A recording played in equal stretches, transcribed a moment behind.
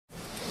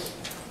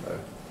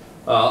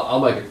I'll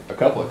make a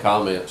couple of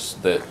comments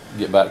that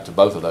get back to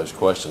both of those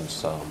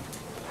questions.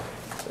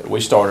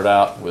 We started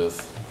out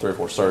with 3 or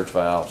 4 surge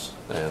valves,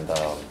 and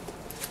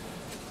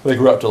we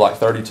grew up to like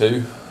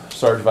 32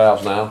 surge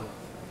valves now.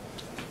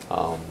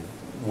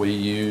 We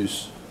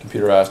use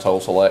computerized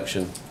hole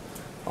selection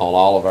on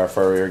all of our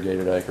furrow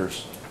irrigated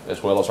acres,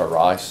 as well as our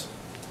rice.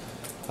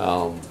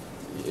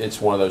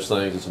 It's one of those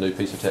things, it's a new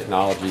piece of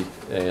technology,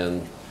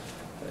 and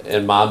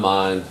in my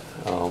mind,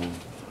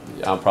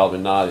 I'm probably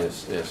not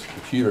as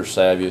computer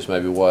savvy as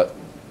maybe what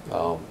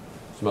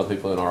some other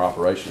people in our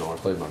operation are,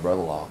 including my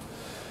brother-in-law.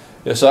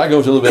 Yeah, so I go a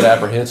little bit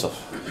apprehensive,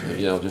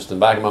 just in the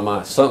back of my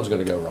mind, something's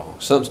going to go wrong.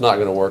 Something's not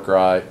going to work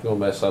right, going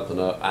to mess something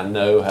up. I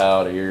know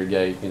how to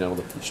irrigate,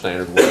 the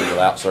standard way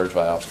without surge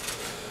valves.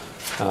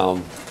 But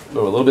with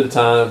a little bit of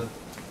time,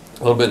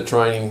 a little bit of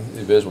training,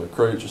 visiting with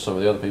Crooch or some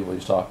of the other people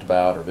he's talked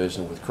about, or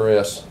visiting with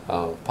Chris,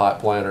 pipe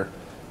planter,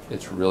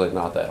 it's really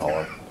not that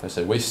hard. Like I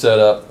said, we set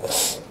up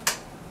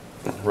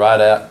right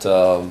at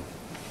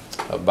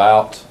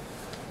about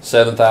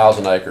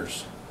 7,000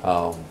 acres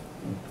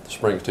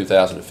spring of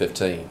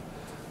 2015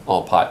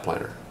 on pipe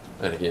planter.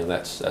 And again,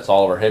 that's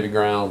all of our heavy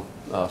ground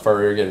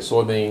furrow irrigated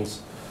soybeans,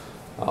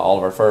 all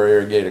of our furrow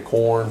irrigated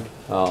corn,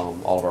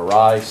 all of our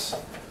rice.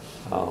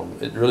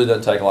 It really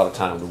doesn't take a lot of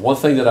time. The one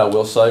thing that I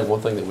will say, one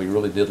thing that we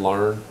really did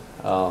learn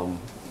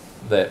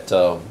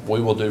that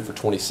we will do for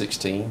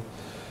 2016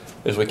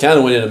 is we kind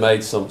of went in and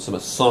made some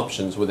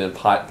assumptions within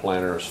pipe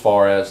planter as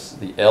far as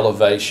the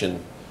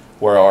elevation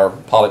where our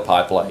poly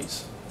pipe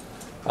lays.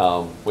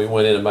 We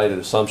went in and made an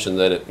assumption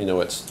that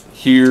it's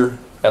here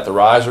at the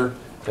riser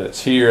and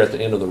it's here at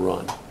the end of the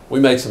run. We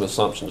made some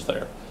assumptions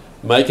there.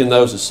 Making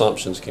those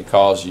assumptions can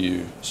cause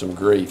you some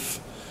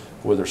grief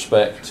with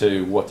respect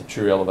to what the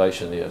true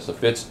elevation is.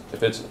 If it's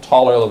a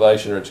taller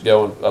elevation or it's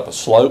going up a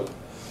slope,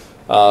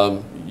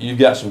 you've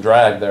got some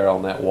drag there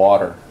on that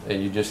water,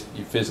 and you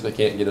physically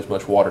can't get as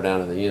much water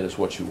down in the end as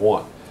what you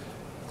want.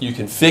 You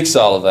can fix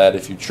all of that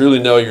if you truly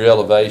know your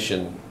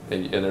elevation,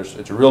 and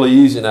it's really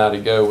easy now to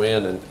go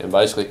in and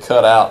basically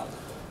cut out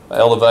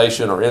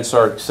elevation or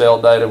insert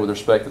Excel data with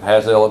respect that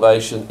has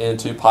elevation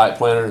into pipe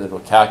planter that will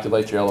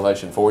calculate your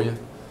elevation for you.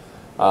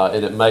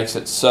 And it makes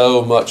it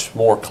so much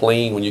more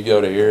clean when you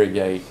go to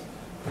irrigate,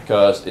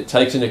 because it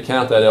takes into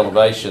account that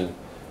elevation,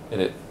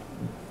 and it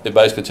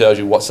basically tells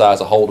you what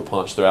size of hole to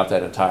punch throughout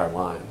that entire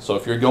line. So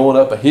if you're going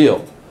up a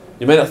hill,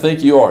 you may not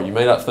think you are. You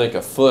may not think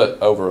a foot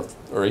over,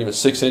 or even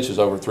 6 inches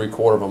over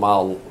 3/4 of a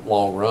mile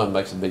long run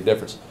makes a big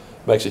difference.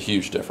 Makes a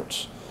huge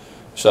difference.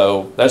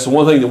 So that's the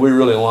one thing that we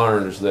really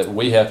learned, is that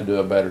we have to do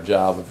a better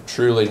job of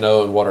truly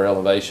knowing what our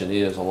elevation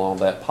is along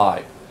that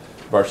pipe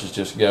versus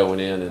just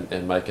going in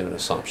and making an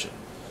assumption.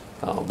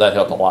 That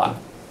helped a lot.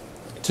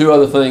 2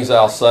 other things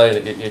I'll say,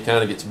 and it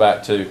kind of gets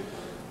back to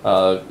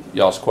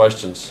y'all's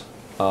questions.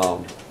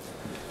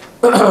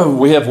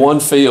 We have one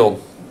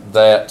field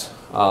that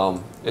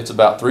it's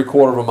about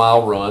 3/4 of a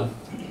mile run.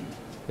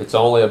 It's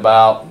only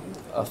about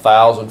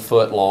 1,000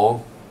 foot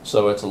long,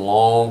 so it's a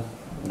long,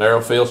 narrow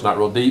field. It's not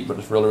real deep, but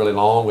it's really, really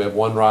long. We have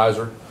one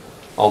riser.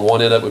 On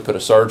one end of it, we put a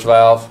surge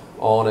valve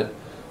on it.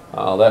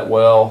 That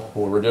well,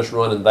 when we're just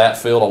running that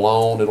field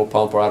alone, it'll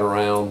pump right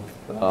around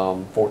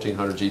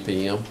 1,400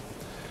 GPM.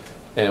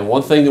 And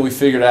one thing that we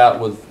figured out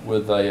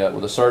with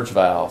a surge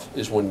valve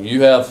is when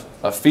you have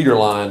a feeder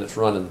line that's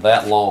running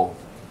that long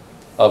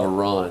of a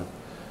run,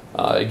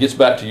 it gets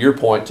back to your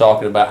point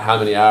talking about how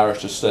many hours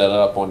to set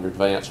up on your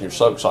advance and your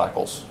soak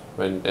cycles.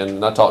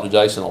 And I talked to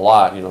Jason a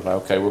lot.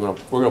 Okay, we're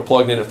gonna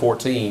plug it in at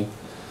 14,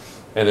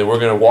 and then we're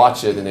gonna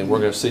watch it, and then we're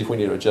gonna see if we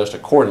need to adjust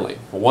accordingly.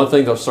 But one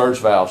thing those surge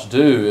valves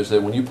do is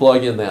that when you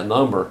plug in that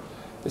number,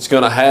 it's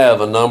gonna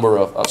have a number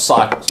of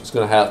cycles. It's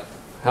gonna have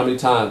how many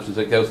times does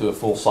it go through a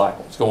full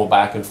cycle. It's going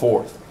back and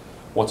forth.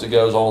 Once it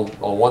goes on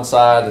one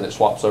side, and it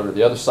swaps over to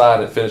the other side,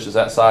 and it finishes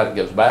that side, and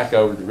goes back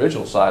over to the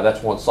original side.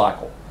 That's one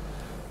cycle.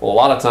 Well, a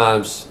lot of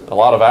times, a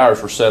lot of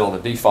ours were set on a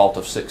default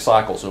of 6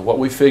 cycles, and what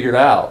we figured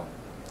out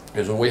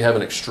is when we have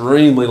an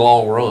extremely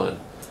long run,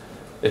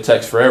 it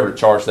takes forever to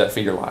charge that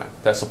feeder line,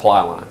 that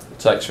supply line. It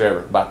takes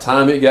forever. By the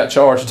time it got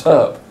charged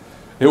up,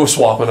 it was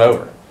swapping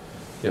over.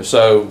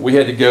 So we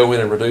had to go in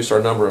and reduce our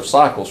number of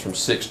cycles from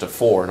 6 to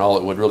 4, and all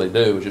it would really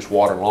do is just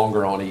water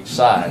longer on each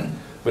side.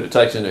 But it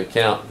takes into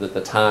account that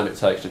the time it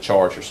takes to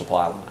charge your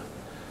supply line.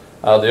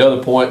 The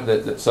other point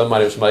that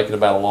somebody was making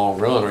about a long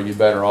run, are you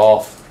better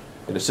off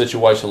in a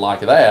situation like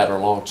that, or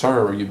long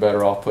term, are you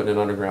better off putting an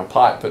underground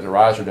pipe, putting a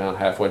riser down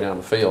halfway down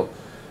the field?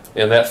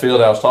 In that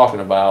field I was talking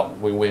about,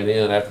 we went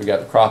in after we got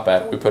the crop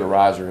out, we put a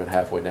riser in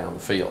halfway down the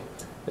field.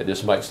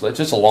 It's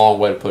just a long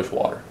way to push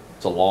water.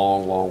 It's a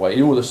long, long way.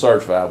 Even with a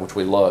surge valve, which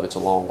we love, it's a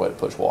long way to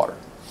push water.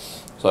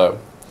 So,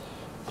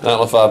 I don't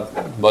know if I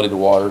muddied the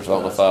waters. I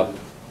don't know if I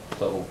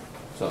told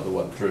something that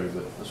wasn't true,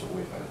 but that's what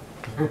we've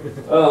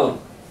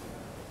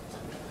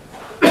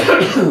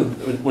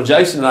had. When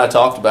Jason and I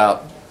talked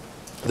about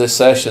this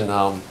session,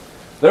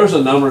 there was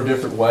a number of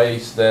different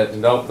ways that,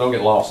 and don't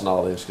get lost in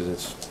all this because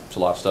it's a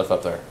lot of stuff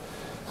up there.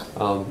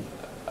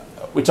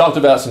 we talked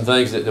about some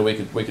things that we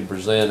could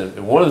present,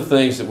 and one of the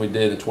things that we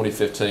did in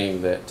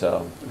 2015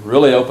 that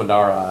really opened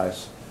our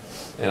eyes,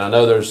 and I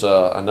know there's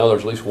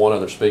at least one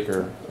other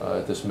speaker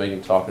at this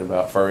meeting talking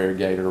about fur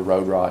irrigated or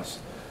road rice.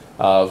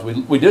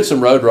 We did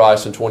some road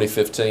rice in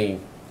 2015,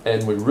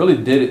 and we really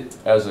did it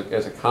as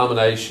a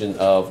combination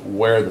of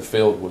where the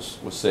field was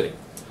sitting.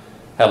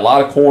 Had a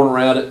lot of corn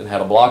around it and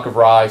had a block of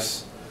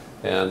rice,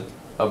 and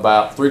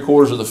about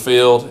 3/4 of the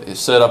field is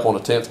set up on a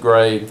 10th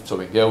grade, so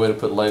we can go in and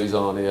put levees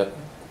on it,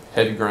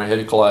 heavy ground,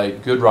 heavy clay,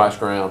 good rice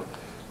ground.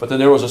 But then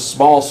there was a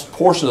small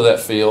portion of that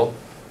field,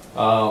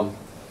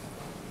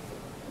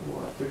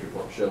 picture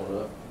part showing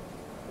up,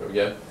 there we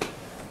go.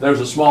 There was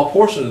a small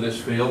portion of this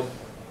field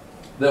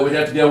that we'd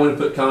have to go in and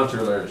put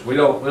contour levees. We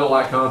don't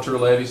like contour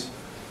levees.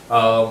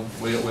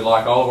 We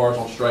like all of ours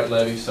on straight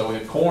levees. So we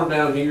have corn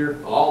down here.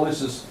 All of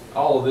this is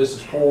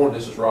corn.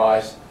 This is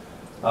rice.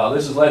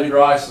 This is leveed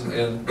rice,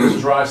 and this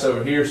is rice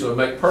over here. So it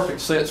makes perfect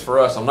sense for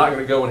us. I'm not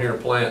going to go in here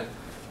and plant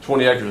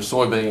 20 acres of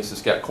soybeans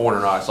that's got corn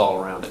and rice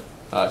all around it.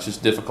 It's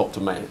just difficult to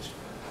manage.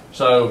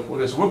 So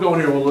we'll go in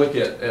here and we'll look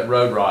at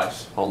road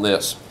rice on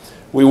this.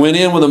 We went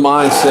in with a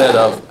mindset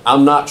of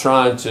I'm not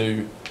trying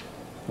to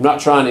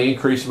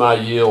increase my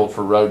yield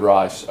for road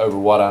rice over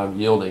what I'm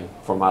yielding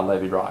for my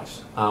leveed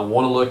rice. I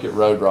want to look at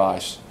road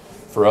rice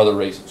for other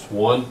reasons.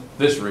 One,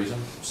 this reason,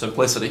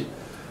 simplicity,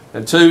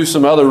 and two,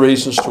 some other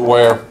reasons to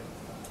where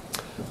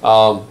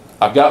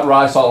I've got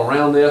rice all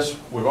around this.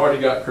 We've already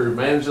got crew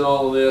managing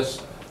all of this.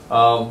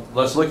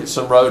 Let's look at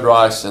some road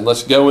rice, and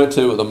let's go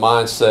into it with a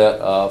mindset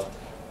of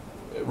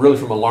really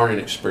from a learning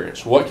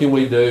experience. What can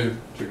we do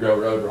to grow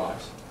road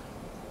rice?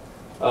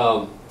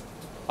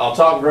 I'll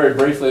talk very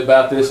briefly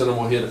about this, and I'm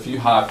going to hit a few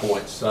high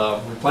points.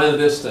 We planted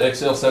this to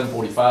XL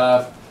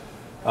 745.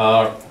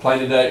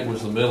 Planting date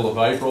was the middle of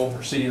April.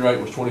 Our seeding rate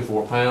was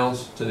 24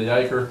 pounds to the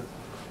acre.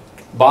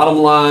 Bottom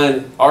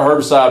line, our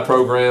herbicide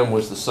program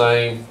was the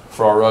same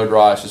for our road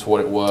rice as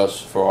what it was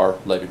for our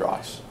leveed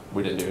rice.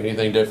 We didn't do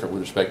anything different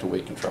with respect to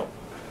weed control.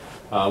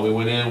 We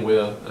went in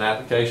with an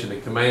application to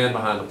command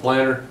behind the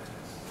planter.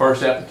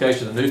 First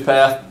application of New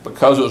Path,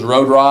 because it was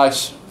road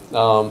rice,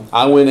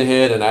 I went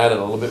ahead and added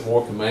a little bit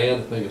more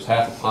command. I think it was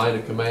half a pint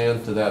of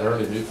command to that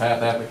early New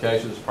Path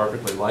application. It's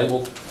perfectly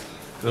labeled.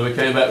 And then we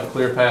came back with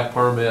Clear Path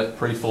permit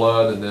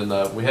pre-flood, and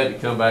then we had to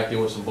come back in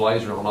with some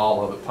blazer on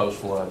all of it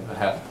post-flood, a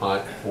half a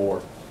pint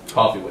for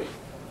coffee wheat.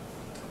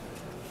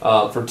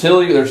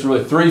 Fertility, there's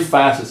really three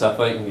facets I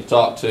think when you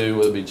talk to,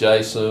 whether it be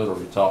Jason or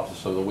you talk to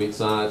some of the wheat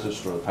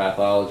scientists or the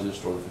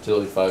pathologists or the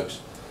fertility folks,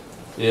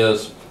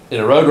 is in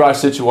a road rice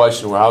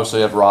situation where obviously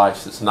you have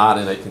rice that's not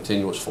in a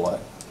continuous flood.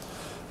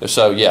 And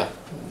so yeah,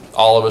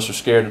 all of us are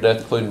scared to death,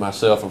 including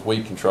myself, of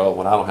weed control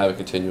when I don't have a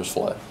continuous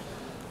flood.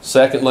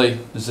 Secondly,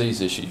 disease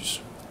issues.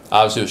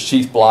 Obviously, with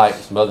sheath blight,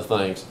 some other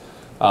things.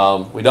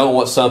 We don't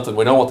want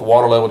the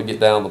water level to get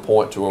down to the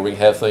point to where we can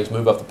have things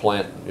move up the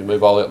plant, you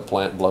move all the way up the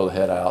plant and blow the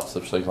head out, so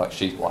things like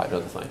sheath blight and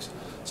other things.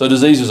 So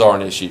diseases are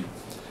an issue.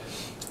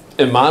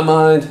 In my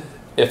mind,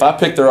 if I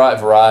pick the right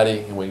variety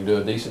and we can do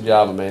a decent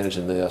job of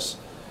managing this,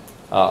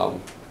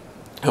 and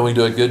we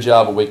do a good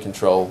job of weed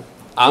control,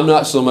 I'm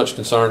not so much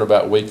concerned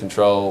about weed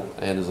control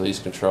and disease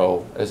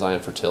control as I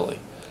am fertility.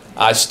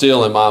 I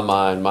still, in my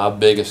mind, my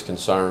biggest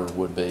concern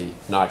would be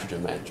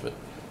nitrogen management.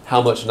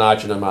 How much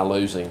nitrogen am I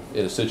losing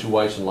in a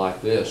situation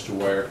like this to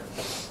where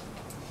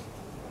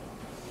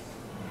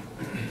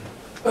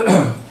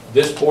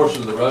this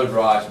portion of the road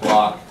rice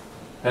block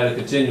had a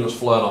continuous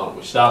flood on it.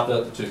 We stopped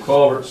up the two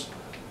culverts.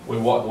 The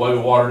way we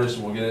watered this,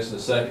 and we'll get this in a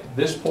second,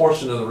 this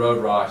portion of the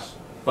road rice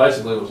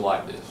basically was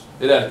like this.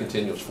 It had a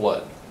continuous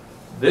flood.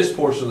 This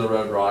portion of the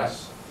road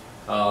rice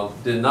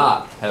did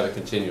not have a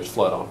continuous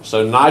flood on it.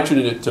 So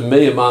nitrogen, to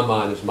me, in my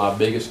mind, is my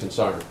biggest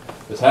concern,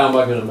 is how am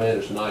I going to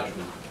manage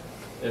nitrogen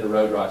in a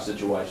road rice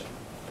situation.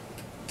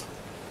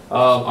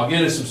 I'll get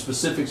into some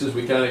specifics as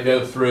we kind of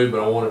go through, but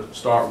I want to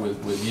start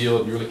with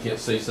yield. You really can't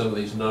see some of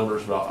these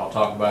numbers, but I'll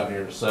talk about it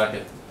here in a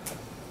second.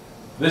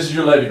 This is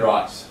your leveed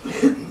rice.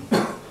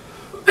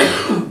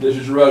 This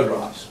is your road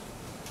rice.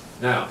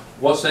 Now,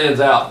 what stands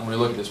out when we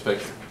look at this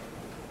picture?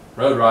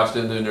 Road rice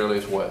didn't do nearly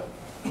as well.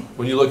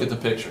 When you look at the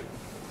picture.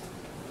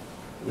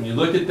 When you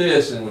look at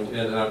this, and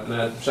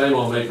shame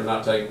on me for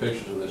not taking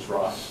pictures of this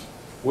rice.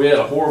 We had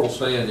a horrible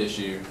stand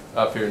issue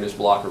up here in this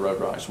block of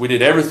road rice. We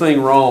did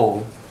everything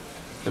wrong,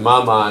 in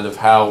my mind, of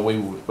how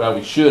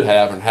we should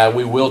have and how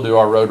we will do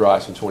our road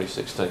rice in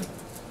 2016.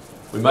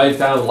 We made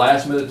kind of the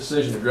last minute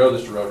decision to grow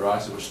this road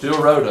rice. It was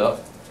still rowed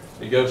up.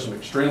 It goes from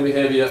extremely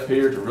heavy up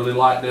here to really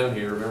light down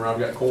here. Remember, I've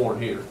got corn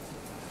here.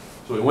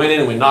 So we went in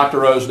and we knocked the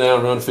rows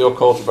down, run a field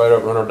cultivator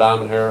over, run our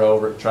diamond harrow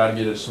over it, try to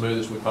get it as smooth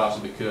as we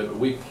possibly could. But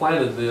we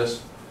planted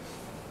this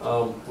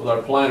with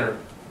our planter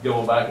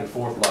going back and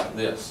forth like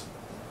this.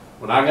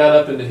 When I got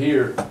up into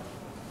here,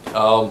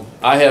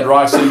 I had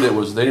rice seed that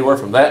was anywhere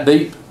from that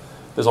deep,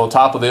 that's on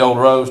top of the old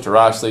rows, to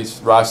rice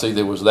seed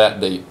that was that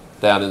deep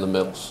down in the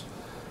middles.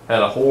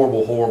 Had a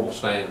horrible, horrible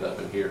stand up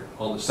in here.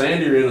 On the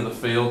sandier end of the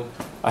field,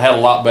 I had a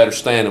lot better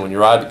standing. When you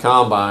ride the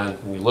combine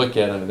and you look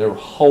at them, there were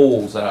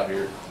holes out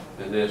here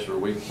in this where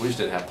we just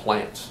didn't have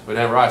plants. We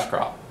didn't have rice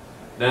crop.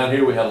 Down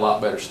here we had a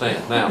lot better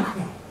stand. Now,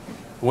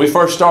 when we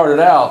first started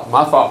out,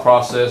 my thought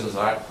process is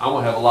I'm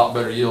going to have a lot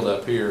better yield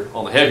up here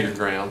on the heavier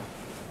ground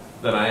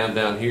than I am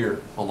down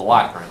here on the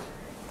light ground.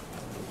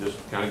 It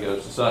just kind of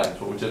goes to say, that's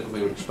what we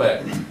typically would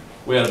expect.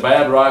 We had a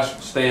bad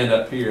rice stand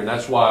up here, and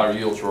that's why our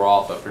yields were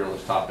off up here on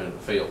this top end of the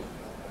field.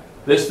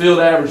 This field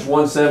averaged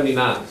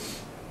 179.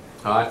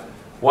 All right.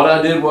 What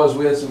I did was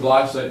we had some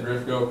glyphosate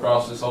drift go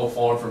across this whole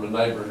farm from a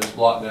neighbor in this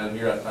block down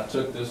here. I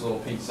took this little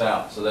piece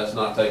out, so that's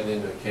not taken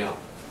into account.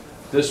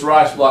 This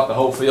rice block, the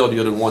whole field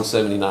yielded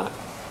 179.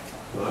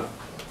 All right.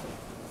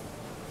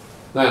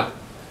 Now,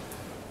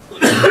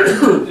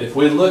 if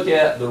we look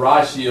at the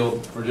rice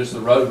yield for just the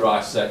road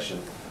rice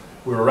section,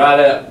 we were right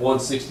at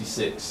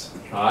 166.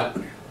 All right.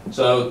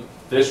 So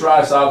this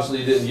rice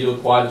obviously didn't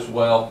yield quite as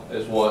well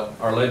as what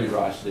our levee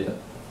rice did.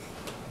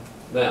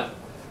 Now,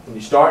 when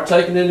you start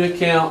taking into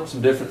account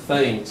some different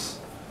things,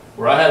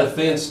 where I had a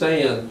thin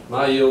stand,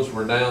 my yields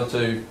were down to,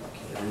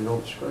 I can't read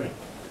on the screen,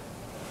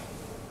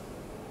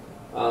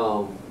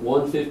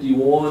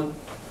 151.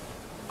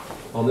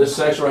 On this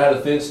section where I had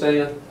a thin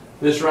stand,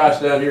 this rice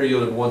down here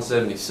yielded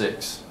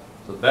 176.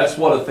 So that's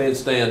what a thin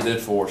stand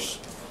did for us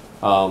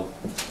on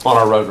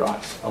our road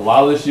rice. A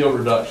lot of this yield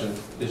reduction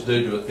is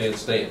due to a thin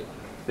stand.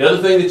 The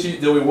other thing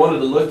that we wanted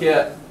to look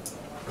at,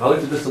 I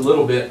looked at this a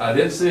little bit, I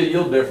didn't see a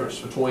yield difference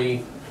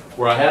between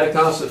where I had a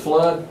constant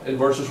flood and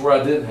versus where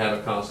I didn't have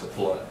a constant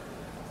flood.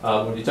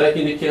 When you take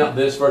into account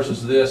this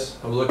versus this,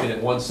 I'm looking at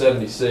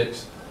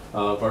 176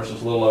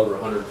 versus a little over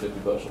 150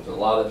 bushels. And a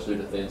lot of that's due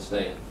to thin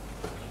stand.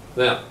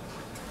 Now,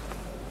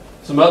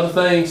 some other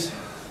things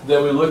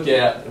that we look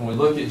at, and we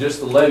look at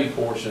just the levee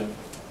portion,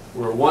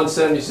 we're at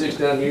 176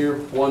 down here,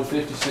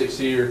 156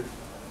 here,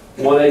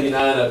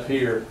 189 up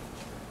here.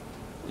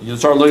 You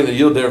start looking at the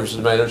yield differences,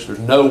 man, there's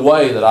no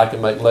way that I can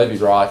make levee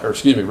rice, or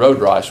excuse me, road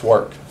rice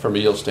work from a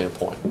yield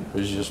standpoint.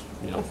 It's just,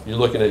 you know, you're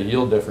looking at a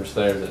yield difference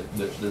there that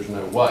there's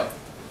no way.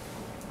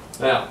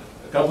 Now,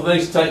 a couple of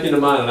things to take into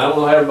mind, and I don't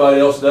know how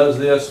everybody else does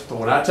this, but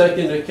when I take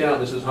into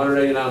account this is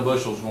 189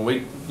 bushels,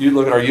 when you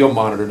look at our yield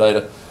monitor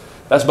data,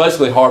 that's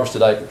basically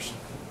harvested acres.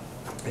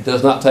 It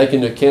does not take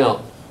into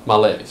account my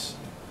levees.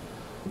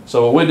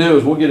 So what we do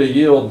is we'll get a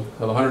yield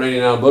of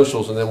 189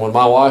 bushels, and then when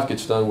my wife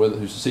gets done with it,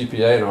 who's the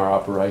CPA in our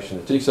operation,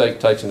 the TSA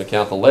takes into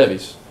account the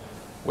levees.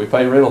 We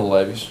pay rent on the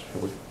levees.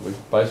 We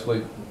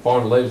basically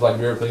farm the levees like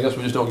we do everything else.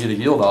 We just don't get a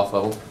yield off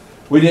of them.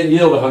 We didn't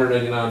yield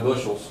 189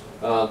 bushels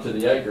to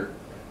the acre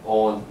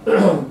on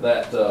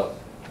that the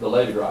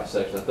levee rice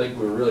section. I think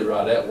we were really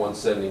right at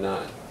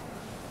 179.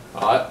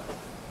 All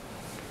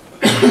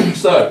right.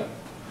 So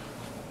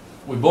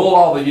we boil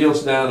all the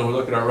yields down and we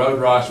look at our road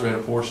rice. We had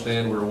a poor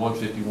stand, we were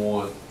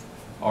 151.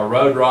 Our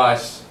road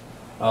rice,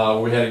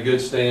 we had a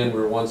good stand, we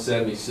were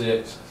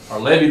 176. Our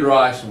levied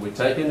rice, when we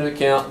take into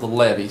account the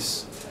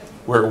levies,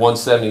 we're at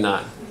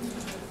 179.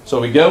 So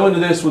we go into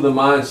this with a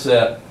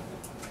mindset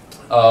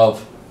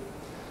of,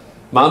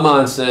 my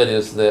mindset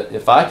is that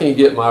if I can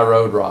get my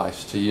road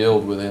rice to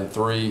yield within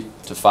 3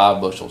 to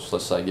 5 bushels,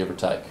 let's say, give or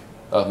take,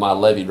 of my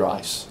levied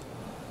rice,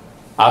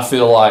 I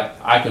feel like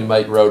I can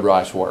make road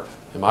rice work.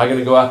 Am I going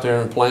to go out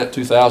there and plant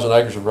 2,000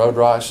 acres of road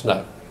rice?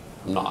 No,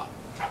 I'm not.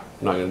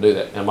 I'm not going to do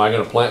that. Am I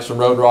going to plant some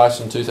road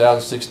rice in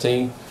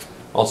 2016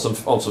 on some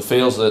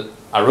fields that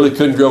I really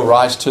couldn't grow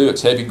rice to?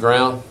 It's heavy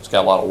ground. It's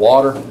got a lot of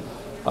water,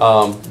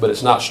 but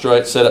it's not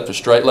set up to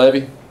straight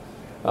levee,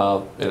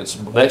 and it's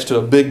next to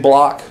a big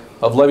block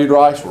of levied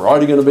rice. We're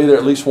already going to be there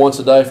at least once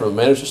a day from a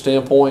management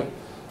standpoint.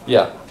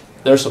 Yeah,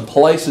 there's some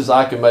places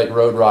I can make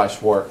road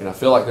rice work, and I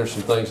feel like there's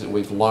some things that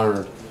we've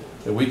learned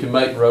that we can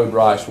make road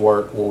rice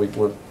work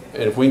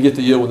and if we can get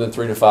the yield within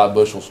 3 to 5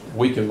 bushels,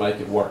 we can make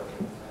it work.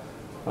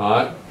 All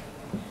right.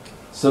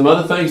 Some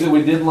other things that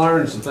we did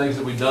learn, some things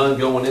that we've done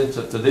going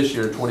into this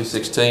year,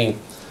 2016,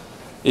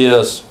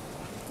 is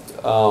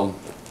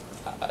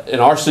in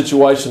our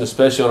situation,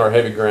 especially on our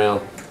heavy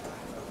ground,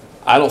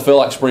 I don't feel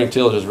like spring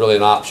tillage is really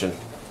an option,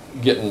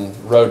 getting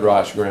road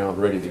rice ground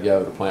ready to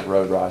go to plant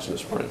road rice in the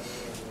spring.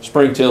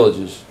 Spring tillage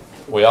is,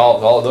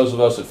 all of those of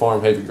us that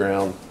farm heavy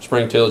ground,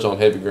 spring tillage on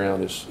heavy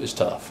ground is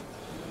tough.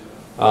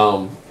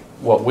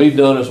 What we've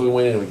done is we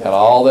went in and we got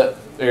all that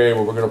area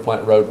where we're going to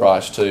plant road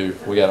rice to,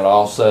 we got it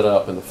all set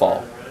up in the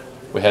fall.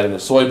 We had it in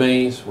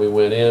soybeans. We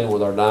went in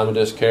with our diamond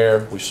disc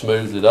care. We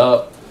smoothed it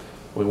up.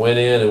 We went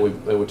in and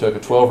we took a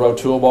 12-row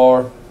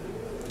toolbar,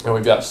 and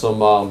we've got some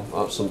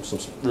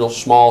real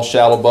small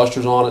shallow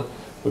busters on it.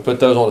 We put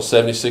those on a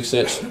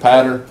 76-inch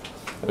pattern,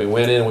 and we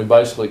went in and we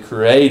basically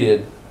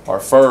created our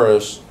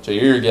furrows to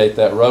irrigate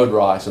that road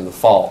rice in the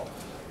fall.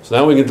 So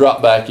now we can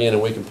drop back in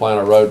and we can plant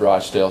our road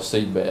rice stale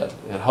seed bed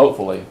and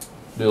hopefully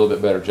do a little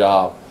bit better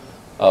job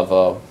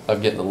of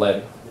getting the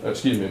levee,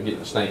 excuse me, of getting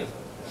the stand.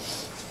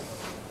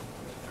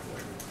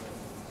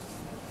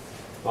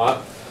 All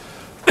right.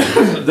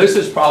 This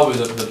is probably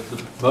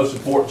the most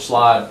important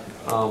slide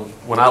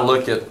when I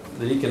look at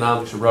the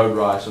economics of road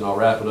rice, and I'll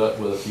wrap it up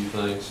with a few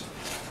things.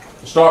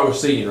 We'll start with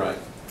seeding rate.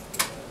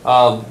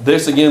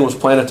 This again was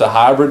planted to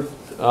hybrid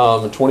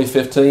in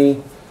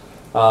 2015.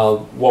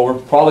 What we're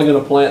probably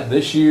going to plant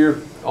this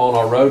year on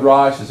our road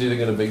rice is either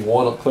going to be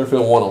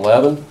Clearfield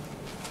 111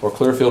 or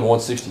Clearfield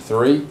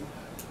 163.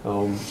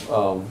 Or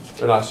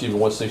not, excuse me,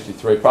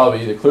 163.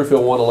 Probably either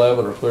Clearfield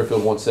 111 or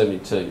Clearfield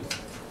 172.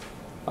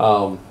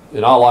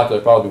 In all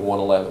likelihood, probably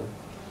 111.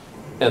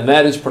 And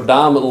that is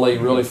predominantly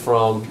really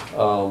from,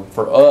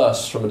 for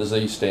us, from a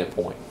disease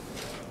standpoint.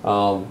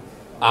 I'm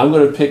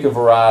going to pick a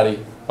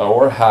variety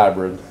or a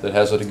hybrid that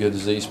has a good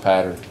disease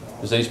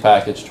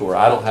package to where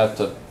I don't have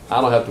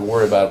to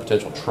worry about a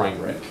potential train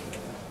wreck.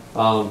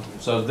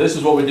 So this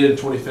is what we did in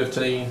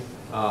 2015.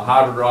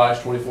 Hybrid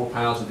rice, 24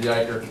 pounds of the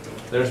acre.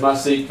 There's my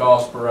seed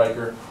cost per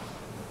acre.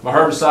 My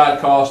herbicide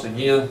cost,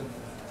 again,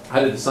 I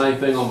did the same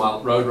thing on my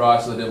road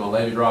rice as I did my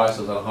leveed rice.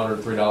 I was at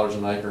 $103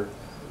 an acre.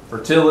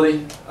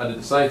 Fertility, I did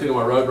the same thing on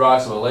my road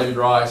rice and my leveed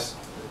rice.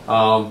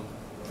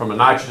 From a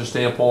nitrogen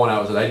standpoint, I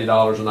was at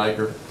 $80 an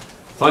acre.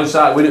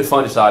 Fungicide, we didn't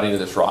fungicide any of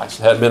this rice.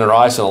 It hadn't been in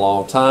rice in a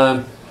long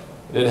time.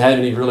 It didn't have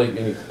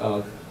any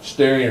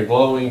staring or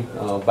glowing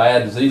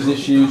bad disease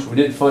issues. We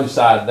didn't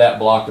fungicide that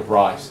block of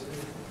rice.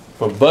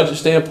 From a budget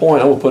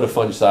standpoint, I'm going to put a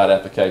fungicide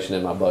application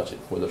in my budget,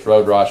 whether it's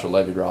road rice or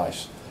leveed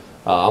rice.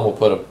 I'm going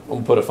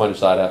to put a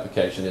fungicide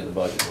application in the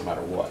budget no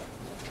matter what.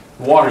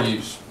 Water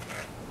use.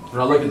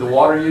 When I look at the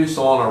water use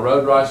on our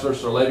road rice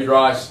versus our leveed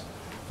rice,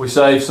 we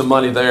save some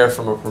money there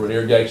from an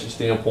irrigation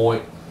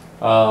standpoint.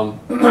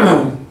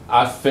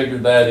 I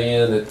figured that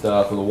in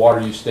that from the water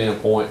use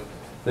standpoint,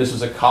 this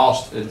is a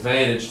cost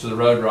advantage to the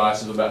road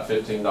rice of about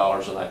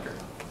 $15 an acre.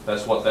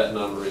 That's what that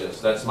number is.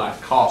 That's my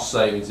cost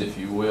savings, if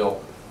you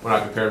will, when I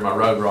compared my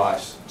road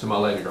rice to my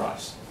leveed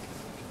rice.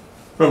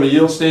 From a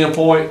yield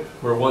standpoint,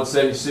 we're at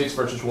 176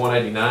 versus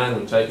 189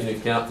 when taking into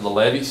account the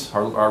levies.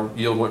 Our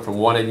yield went from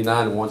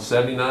 189 to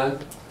 179.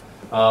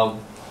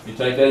 If you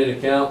take that into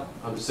account,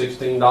 I'm at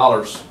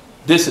 $16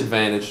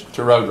 disadvantage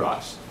to road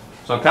rice.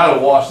 So I'm kind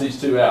of washed these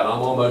two out.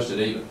 I'm almost at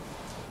even.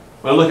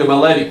 When I look at my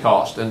levy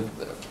cost, and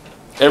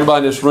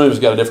everybody in this room has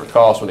got a different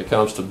cost when it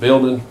comes to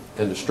building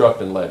and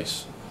destructing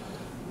levees.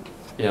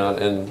 You know,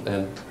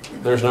 and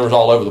there's numbers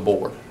all over the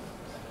board.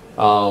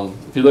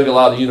 If you look at a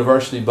lot of the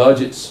university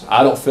budgets,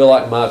 I don't feel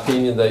like, in my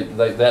opinion,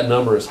 that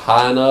number is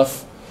high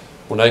enough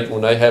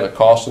when they have a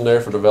cost in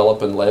there for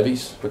developing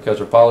levees, because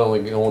they're probably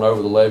only going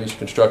over the levees,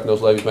 constructing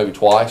those levees maybe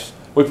twice.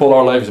 We pulled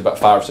our levees about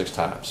 5 or 6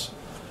 times.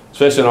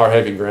 Especially in our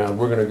heavy ground,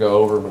 we're going to go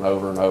over them and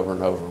over and over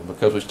and over them,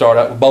 because we start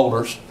out with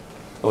boulders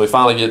and we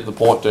finally get to the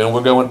point there and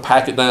we'll go and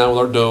pack it down with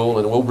our dual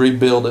and we'll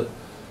rebuild it.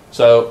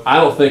 So I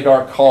don't think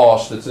our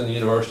cost that's in the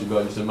university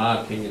budgets, in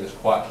my opinion, is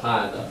quite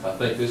high enough. I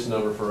think this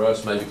number for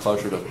us may be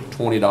closer to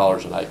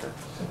 $20 an acre.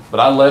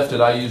 But I left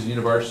it, I used the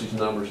university's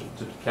numbers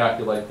to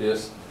calculate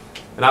this,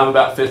 and I'm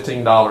about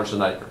 $15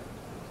 an acre.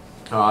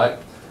 All right.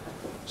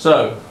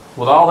 So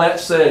with all that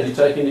said, you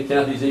take into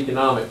account these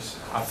economics,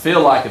 I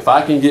feel like if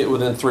I can get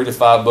within 3 to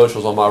 5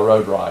 bushels on my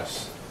road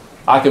rice,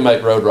 I can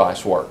make road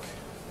rice work.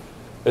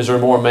 Is there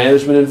more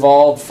management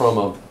involved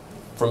from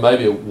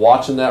maybe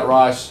watching that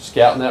rice,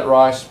 scouting that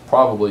rice?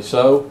 Probably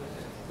so.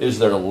 Is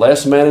there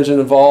less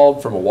management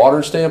involved from a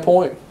watering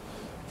standpoint,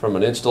 from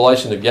an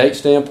installation of gate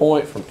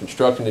standpoint, from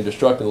constructing and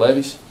destructing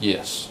levees?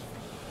 Yes.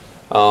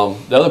 The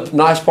other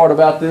nice part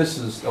about this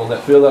is on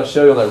that field I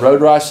showed you on that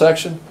road rice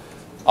section,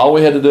 all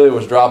we had to do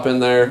was drop in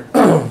there,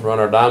 run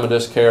our diamond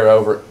disc carrier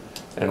over it,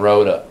 and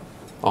row it up.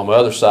 On my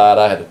other side,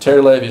 I had to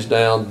tear levees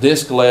down,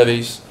 disc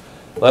levees,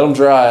 let them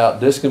dry out,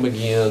 disc them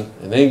again,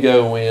 and then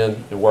go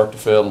in and work the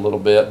field a little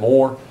bit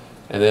more,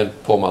 and then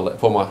pull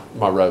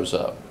my rows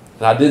up.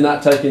 And I did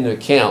not take into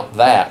account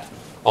that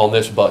on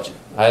this budget.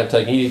 I haven't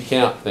taken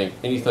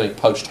anything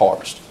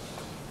post-harvest.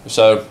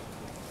 So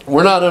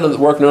we're not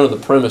working under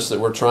the premise that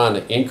we're trying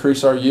to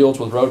increase our yields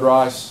with road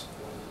rice.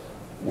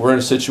 We're in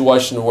a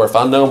situation where if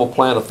I know I'm going to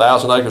plant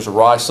 1,000 acres of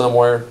rice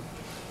somewhere,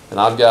 and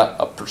I've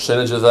got a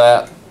percentage of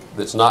that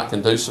that's not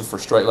conducive for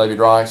straight leveed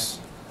rice,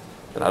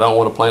 and I don't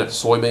want to plant it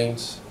to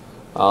soybeans,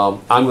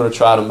 I'm going to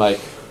try to make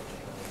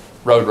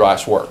road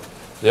rice work.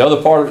 The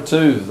other part of it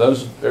too,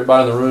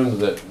 everybody in the room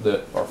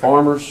that are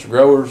farmers,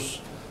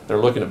 growers, they're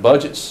looking at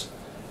budgets.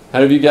 How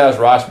many of you guys'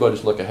 rice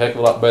budgets look a heck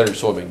of a lot better than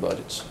soybean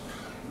budgets?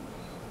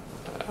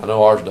 I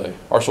know ours do.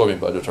 Our soybean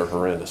budgets are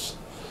horrendous.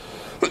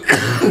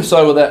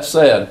 So with that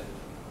said,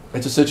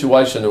 it's a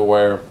situation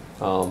where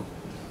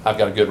I've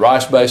got a good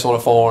rice base on a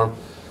farm.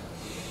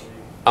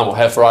 I'm going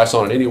to have rice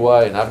on it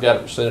anyway, and I've got a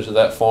percentage of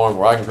that farm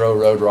where I can grow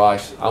road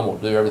rice. I'm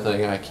going to do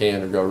everything I can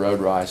to grow road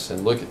rice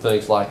and look at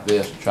things like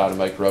this to try to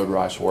make road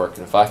rice work.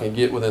 And if I can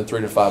get within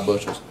 3 to 5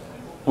 bushels,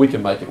 we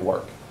can make it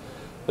work.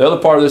 The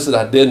other part of this that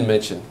I didn't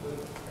mention,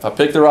 if I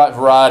pick the right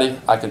variety,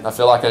 I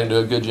feel like I can do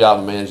a good job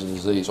of managing the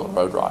disease on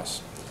road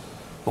rice.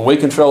 From a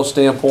weed control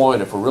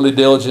standpoint, if we're really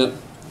diligent,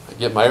 I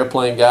get my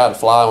airplane guy to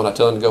fly when I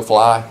tell him to go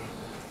fly.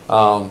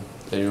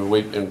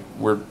 And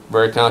we're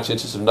very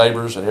conscientious of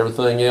neighbors and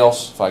everything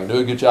else. If I can do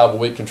a good job of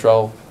weed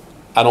control,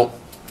 I don't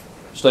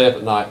stay up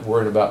at night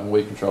worrying about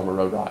weed control my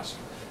road rice.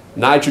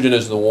 Nitrogen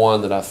is the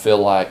one that I feel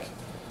like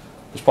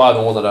is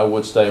probably the one that I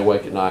would stay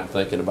awake at night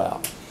thinking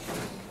about.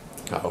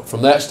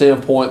 From that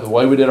standpoint, the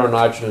way we did our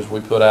nitrogen is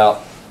we put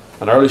out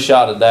an early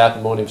shot of DAP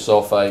ammonium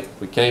sulfate.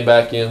 We came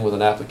back in with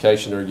an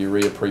application of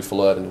urea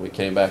pre-flood, and we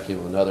came back in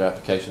with another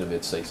application of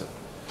mid-season.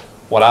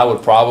 What I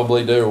would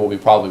probably do, or what we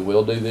probably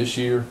will do this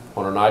year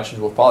on our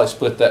nitrogen, we'll probably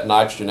split that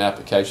nitrogen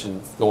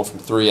application going from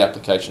 3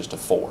 applications to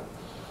 4.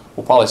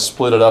 We'll probably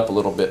split it up a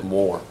little bit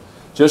more,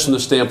 just from the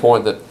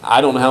standpoint that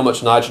I don't know how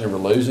much nitrogen we're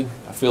losing.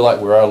 I feel like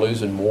we are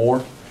losing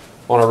more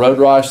on our road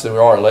rice than we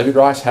are our leveed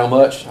rice. How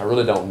much? I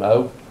really don't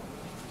know.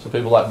 Some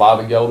people like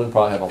Bobby Golden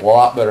probably have a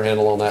lot better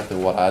handle on that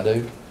than what I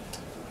do.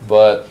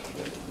 But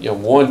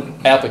one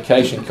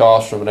application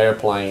cost from an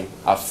airplane,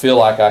 I feel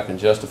like I can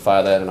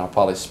justify that, and I'll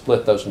probably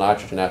split those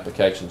nitrogen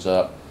applications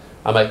up.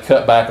 I may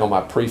cut back on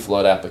my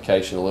pre-flood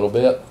application a little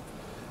bit,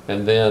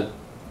 and then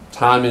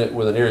timing it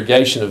with an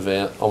irrigation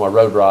event on my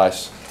road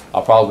rice,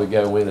 I'll probably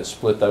go in and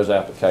split those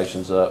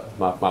applications up,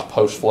 my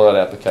post-flood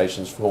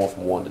applications going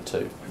from 1 to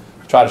 2.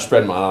 Try to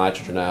spread my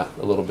nitrogen out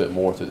a little bit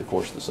more through the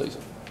course of the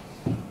season.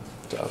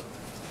 So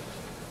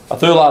I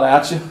threw a lot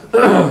at you.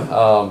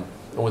 I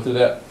went through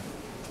that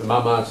in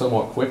my mind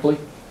somewhat quickly.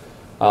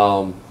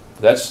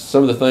 That's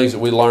some of the things that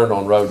we learned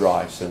on road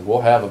rice, and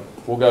we'll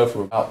go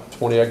from about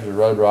 20 acres of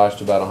road rice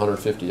to about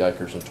 150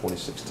 acres in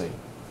 2016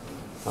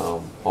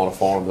 on a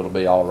farm that'll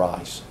be all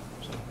rice.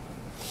 So,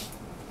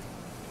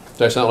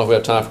 Jason, I don't know if we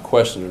have time for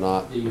questions or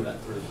not. You got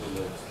 3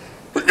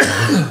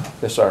 minutes.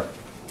 Yes, sir.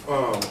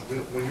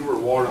 When you were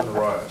watering the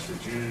rice,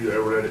 did you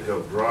ever let it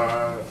go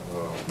dry?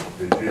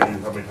 Did you,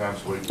 how many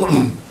times a week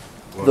run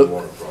the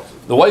water process?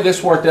 The way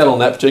this worked out on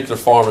that particular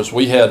farm is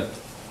we have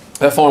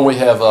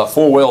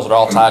 4 wells that are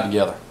all tied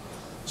together.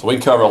 So we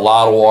can cover a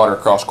lot of water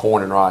across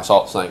corn and rice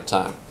all at the same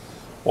time.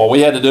 What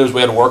we had to do is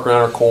we had to work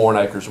around our corn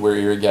acres we were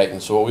irrigating.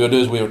 So what we would do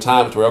is we would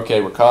time it to where,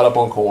 okay, we're caught up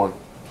on corn,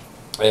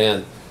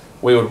 and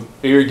we would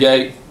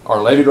irrigate our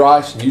leveed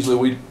rice, and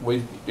usually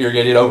we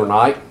irrigate it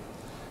overnight,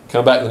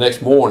 come back the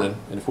next morning,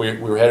 and if we had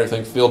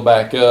everything filled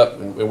back up,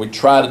 and we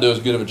tried to do as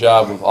good of a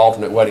job with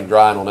alternate wetting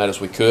drying on that as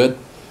we could.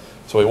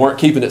 So we weren't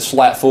keeping it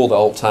flat full the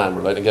whole time.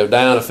 We're letting it go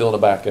down and filling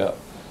it back up.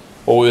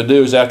 What we would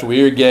do is after we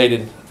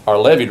irrigated our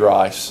leveed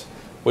rice,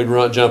 we'd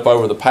jump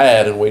over the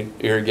pad and we'd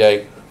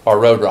irrigate our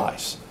road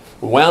rice.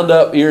 We wound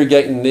up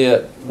irrigating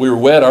it. We were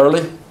wet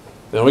early.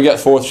 Then we got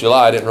 4th of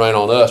July. It didn't rain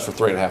on us for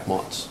 3.5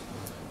 months.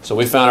 So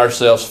we found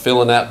ourselves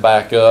filling that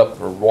back up,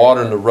 or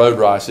watering the road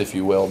rice, if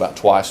you will, about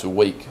twice a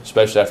week,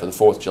 especially after the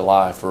 4th of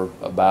July for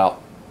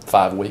about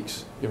 5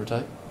 weeks, give or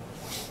take.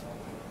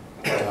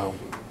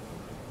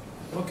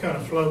 What kind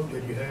of slope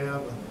did you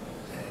have?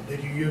 And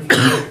did you use a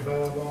surge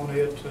valve on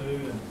it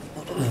too?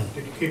 And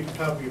did you keep the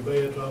top of your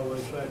beds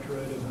always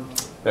saturated?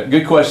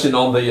 Good question.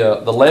 On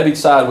the leveed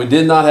side, we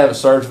did not have a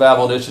surge valve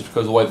on this just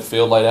because of the way the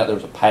field laid out. There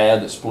was a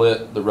pad that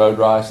split the road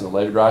rice and the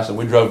leveed rice, and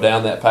we drove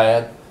down that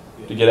pad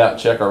to get out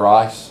and check our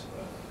rice.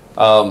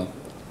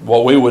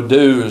 What we would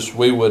do is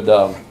we would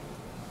turn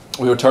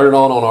it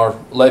on our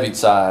leveed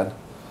side,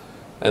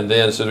 and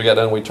then as soon as we got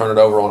done, we'd turn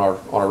it over on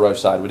our road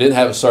side. We didn't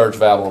have a surge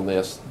valve on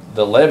this.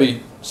 The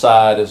leveed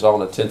side is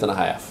on a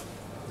 1/10.5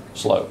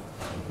 slope.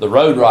 The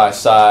road rice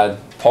side,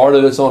 part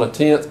of it's on a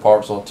 1/10,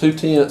 part's on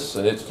 2/10,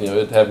 and it's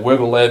it'd have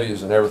wiggle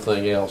levees and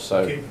everything else.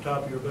 So keep the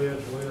top of your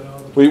beds wet all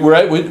the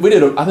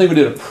time? I think we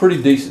did a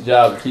pretty decent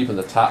job of keeping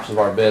the tops of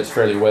our beds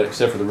fairly wet,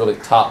 except for the really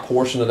top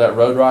portion of that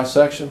road rice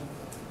section,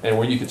 and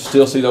where you could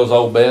still see those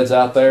old beds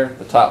out there.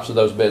 The tops of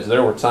those beds.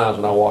 There were times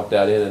when I walked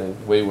out in it, and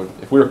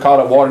if we were caught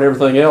up watering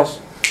everything else,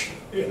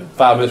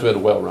 5 minutes we had a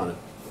well running.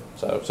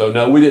 So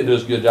no, we didn't do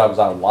as good a job as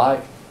I would like.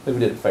 I think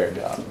we did a fair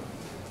job.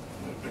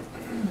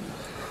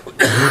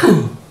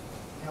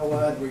 How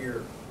wide were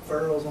your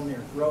furrows on your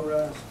row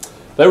rice?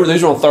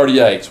 These were on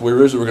 38s. We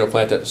originally were going to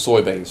plant that to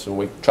soybeans, and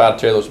we tried to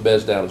tear those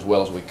beds down as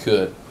well as we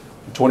could.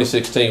 In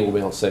 2016, we'll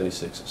be on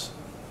 76s.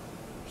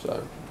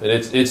 So, and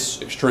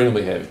it's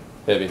extremely heavy.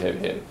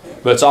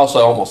 But it's also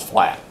almost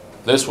flat.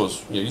 This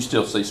was, you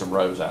still see some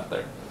rows out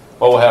there.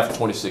 What we'll have for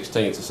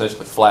 2016, it's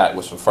essentially flat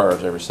with some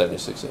furrows every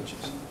 76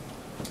 inches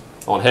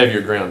on heavier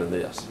ground than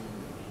this.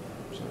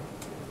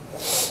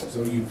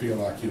 So you feel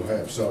like you'll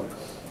have soak?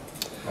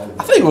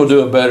 I think we'll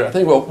do a better. I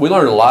think we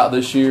learned a lot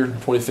this year,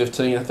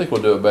 2015. I think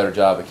we'll do a better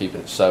job of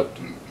keeping it soaked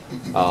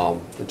in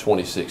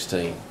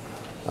 2016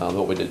 than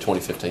what we did in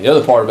 2015. The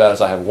other part about it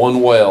is I have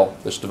 1 well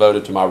that's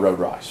devoted to my road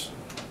rice.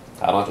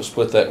 I don't have to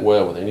split that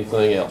well with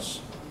anything else.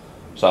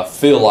 So I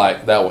feel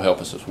like that will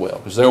help us as well.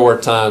 Because there were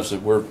times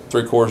that we're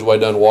 3/4 of the way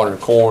done watering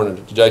corn,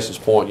 and to Jason's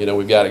point,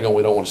 we've got it going.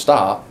 We don't want to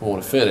stop. We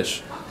want to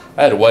finish.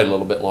 I had to wait a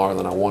little bit longer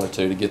than I wanted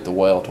to get the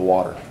well to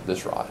water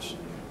this rice.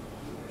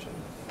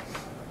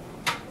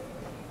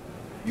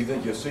 You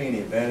think you'll see any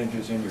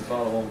advantages in your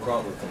follow-on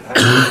crop with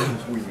compaction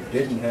where you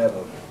didn't have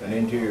an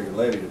interior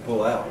levee to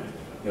pull out?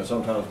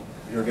 Sometimes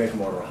irrigation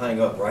water will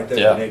hang up right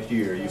there the next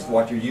year. You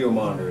watch your yield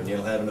monitor, and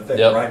it'll have an effect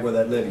right where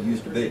that levee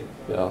used to be.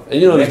 Yeah,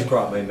 and the next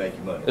crop may make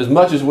you money. As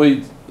much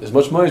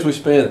money as we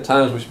spend, the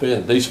times we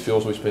spend, the diesel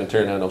fuels we spend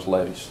tearing down those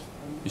levees,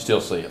 you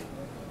still see it.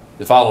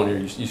 The following year,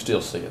 you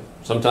still see it.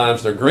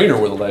 Sometimes they're greener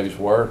where the levees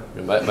were,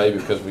 and that may be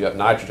because we got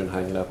nitrogen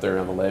hanging up there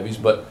on the levees,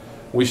 but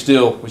we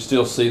still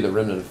see the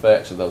remnant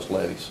effects of those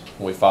levees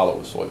when we follow it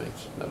with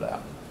soybeans, no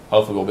doubt.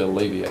 hopefully we'll be able to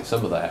alleviate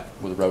some of that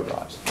with the road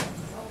rise.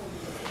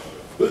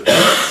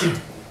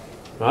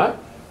 All right?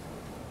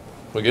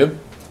 We good?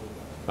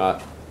 All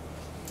right.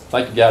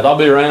 Thank you, guys. I'll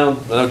be around.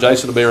 I know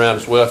Jason will be around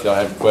as well if y'all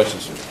have any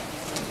questions.